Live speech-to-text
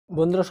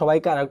বন্ধুরা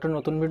সবাইকে আরেকটা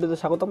নতুন ভিডিওতে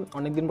স্বাগতম।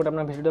 অনেক দিন পরে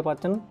আপনারা ভিডিওটা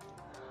পাচ্ছেন।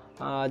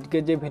 আজকে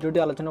যে ভিডিওটি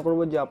আলোচনা করব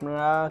যে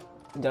আপনারা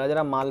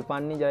যারা মাল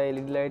পাননি, যারা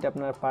এলইডি লাইট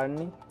আপনারা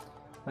পাননি,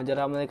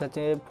 যারা আমাদের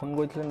কাছে ফোন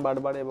করেছিলেন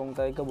বারবার এবং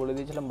তাদেরকে বলে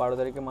দিয়েছিলাম 12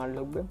 তারিখে মাল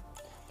ঢুকবে,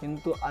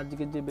 কিন্তু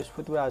আজকে যে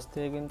বৃহস্পতিবার আজ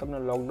থেকে কিন্তু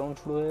আপনার লকডাউন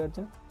শুরু হয়ে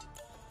গেছে।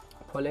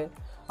 ফলে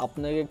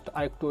আপনাকে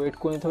আরেকটু ওয়েট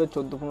করে নিতে হবে।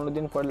 14-15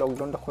 দিন পরে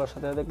লকডাউনটা খোলার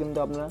সাথে সাথে কিন্তু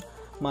আপনারা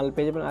মাল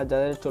পেয়ে যাবেন। আর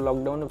যাদের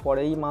লকডাউনের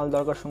পরেই মাল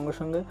দরকার সঙ্গে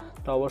সঙ্গে,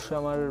 তো অবশ্যই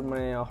আমার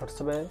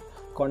হোয়াটসঅ্যাপে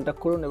কন্ট্যাক্ট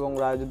করুন এবং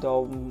যদি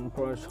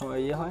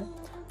ইয়ে হয়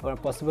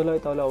পসিবল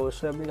হয় তাহলে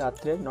অবশ্যই আপনি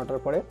রাত্রে 9টার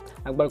পরে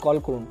একবার কল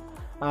করুন।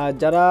 আর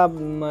যারা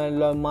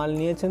মাল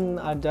নিয়েছেন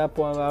আর যারা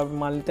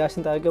মাল নিতে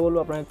আসেন তাদেরকে বলবো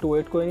আপনারা একটু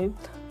ওয়েট করে নিন,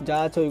 যা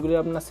আছে ওইগুলো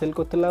আপনারা সেল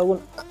করতে লাগুন।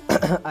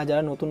 আর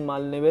যারা নতুন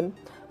মাল নেবেন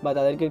বা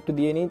তাদেরকে একটু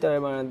দিয়ে নিই,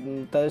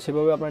 তাদের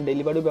সেভাবে আপনার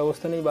ডেলিভারির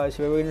ব্যবস্থা নেই বা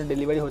সেভাবে কিন্তু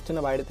ডেলিভারি হচ্ছে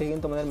না, বাইরে থেকে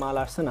কিন্তু আমাদের মাল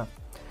আসছে না।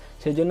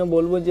 সেই জন্য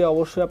বলবো যে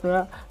অবশ্যই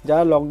আপনারা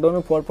যারা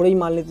লকডাউনের পরপরেই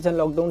মাল নিতে চান,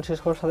 লকডাউন শেষ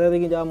হওয়ার সাথে সাথে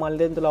যারা মাল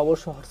নিতেন তাহলে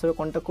অবশ্যই হোয়াটসঅ্যাপে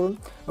কন্ট্যাক্ট করুন।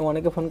 এবং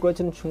অনেকে ফোন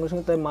করেছেন সঙ্গে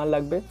সঙ্গে তাই মাল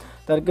লাগবে,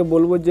 তাদেরকে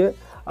বলবো যে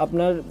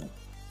আপনার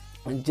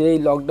যে এই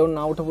লকডাউন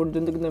না ওঠা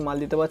পর্যন্ত কিন্তু মাল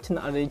দিতে পারছেন।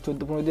 আর এই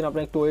 14-15 দিন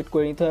আপনার একটু ওয়েট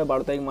করে নিতে হবে।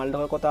 12 তারিখ মাল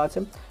ঢোকার কথা আছে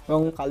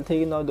এবং কাল থেকে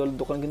কিন্তু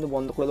দোকান কিন্তু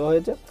বন্ধ করে দেওয়া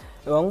হয়েছে।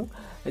 এবং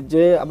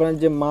যে আপনার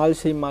যে মাল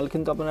সেই মাল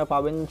কিন্তু আপনারা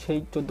পাবেন সেই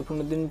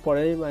 14-15 দিন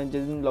পরে,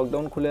 যেদিন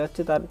লকডাউন খুলে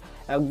যাচ্ছে তার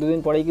 1-2 দিন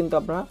পরেই কিন্তু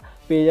আপনারা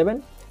পেয়ে যাবেন।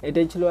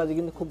 এটাই ছিল আজকে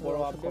কিন্তু খুব বড়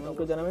আপডেট, কমেন্ট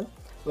করে জানাবেন।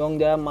 এবং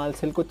যারা মাল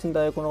সেল করছেন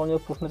তাদের কোনো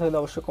প্রশ্ন থাকলে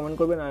অবশ্যই কমেন্ট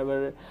করবেন। আর এবার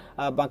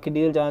বাকি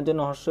ডিটেল জানার জন্য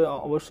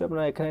অবশ্যই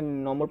আপনারা এখানে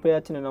নম্বর পেয়ে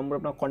যাচ্ছেন, এই নম্বরে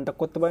আপনারা কন্ট্যাক্ট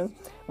করতে পারেন।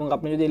 এবং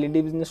আপনি যদি এলইডি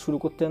বিজনেস শুরু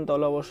করতে চান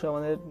তাহলে অবশ্যই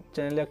আমাদের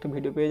চ্যানেলে একটা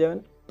ভিডিও পেয়ে যাবেন।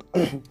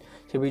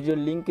 সেই ভিডিওর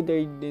লিঙ্ক কিন্তু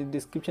এই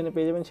ডিসক্রিপশানে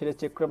পেয়ে যাবেন, সেটা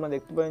চেক করে আপনারা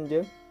দেখতে পারেন যে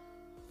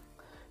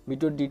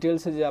ভিডিওর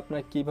ডিটেলসে যে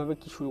আপনারা কীভাবে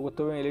কী শুরু করতে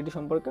পারবেন এলইডি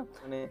সম্পর্কে।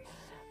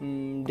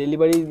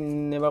 ডেলিভারি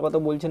নেবার কথা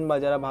বলছেন বা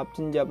যারা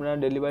ভাবছেন যে আপনারা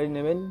ডেলিভারি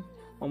নেবেন,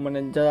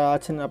 যারা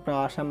আছেন আপনার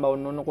আসাম বা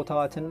অন্য কোথাও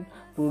আছেন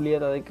পুরুলিয়া,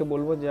 তাদেরকে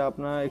বলবো যে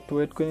আপনারা একটু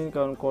ওয়েট করে নিন,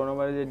 কারণ করোনা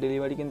ভাইরাসের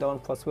ডেলিভারি কিন্তু এখন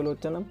পসিবল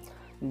হচ্ছে না।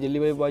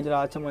 ডেলিভারি বয় যারা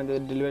আছে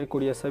ডেলিভারি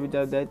কুরিয়ার সার্ভিস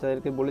যারা দেয়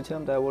তাদেরকে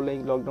বলেছিলাম, তারা বললে এই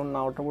লকডাউন না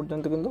ওঠা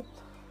পর্যন্ত কিন্তু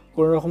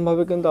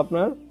কোনোরকমভাবে কিন্তু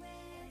আপনার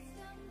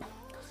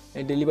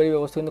এই ডেলিভারি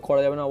ব্যবস্থা কিন্তু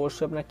করা যাবে না।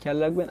 অবশ্যই আপনার খেয়াল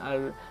রাখবেন। আর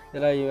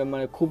যারা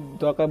খুব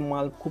দরকার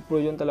মাল খুব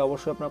প্রয়োজন, তাহলে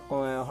অবশ্যই আপনার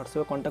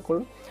হোয়াটসঅ্যাপে কন্ট্যাক্ট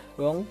করুন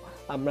এবং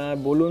আপনার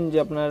বলুন যে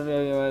আপনার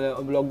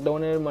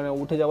লকডাউনের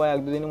উঠে যাওয়া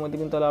 1-2 দিনের মধ্যে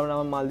কিন্তু তাহলে আমরা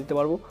আমার মাল দিতে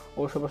পারবো।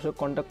 অবশ্যই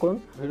কন্ট্যাক্ট করুন।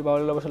 ভিডিও ভালো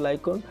লাগলে অবশ্যই লাইক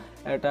করুন।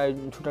 একটা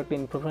ছোটো একটা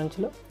ইনফরমেশন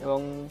ছিল এবং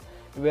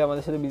এভাবে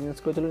আমাদের সাথে বিজনেস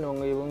করে চলুন এবং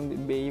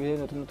এইভাবে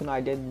নতুন নতুন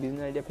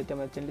বিজনেস আইডিয়া পেতে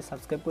আমাদের চ্যানেলটি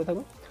সাবস্ক্রাইব করে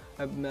থাকুন।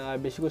 আর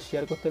বেশি করে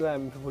শেয়ার করতে হলে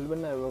ভুলবেন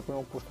না এবং কোনো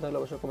প্রশ্ন থাকলে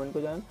অবশ্যই কমেন্ট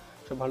করে জানান।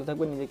 সব ভালো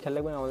থাকবেন, নিজে খেয়াল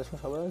রাখবেন, আমাদের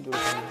সঙ্গে সবাই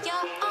জড়িত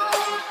থাকবেন।